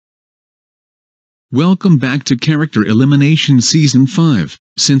Welcome back to Character Elimination Season 5.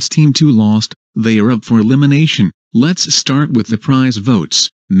 Since Team 2 lost, they are up for elimination. Let's start with the prize votes.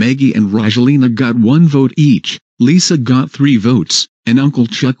 Maggie and Rosalina got 1 vote each, Lisa got 3 votes, and Uncle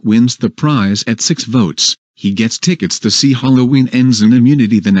Chuck wins the prize at 6 votes. He gets tickets to see Halloween Ends and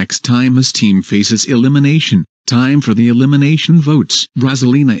immunity the next time his team faces elimination. Time for the elimination votes.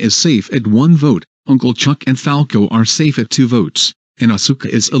 Rosalina is safe at 1 vote, Uncle Chuck and Falco are safe at 2 votes, and Asuka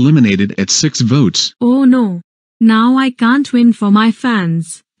is eliminated at 6 votes. Oh no. Now I can't win for my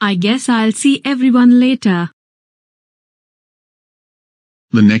fans. I guess I'll see everyone later.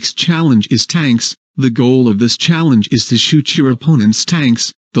 The next challenge is tanks. The goal of this challenge is to shoot your opponent's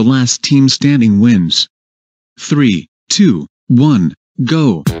tanks. The last team standing wins. 3, 2, 1,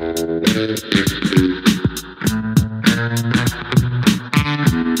 go!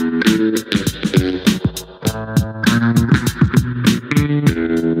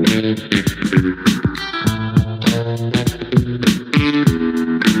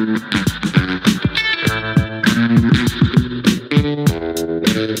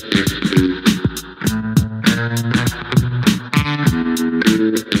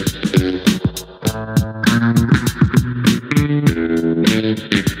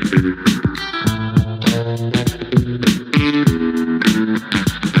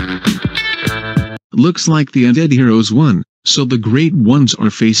 Looks like the Undead Heroes won, so the Great Ones are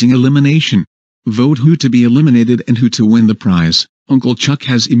facing elimination. Vote who to be eliminated and who to win the prize. Uncle Chuck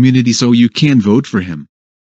has immunity, so you can vote for him.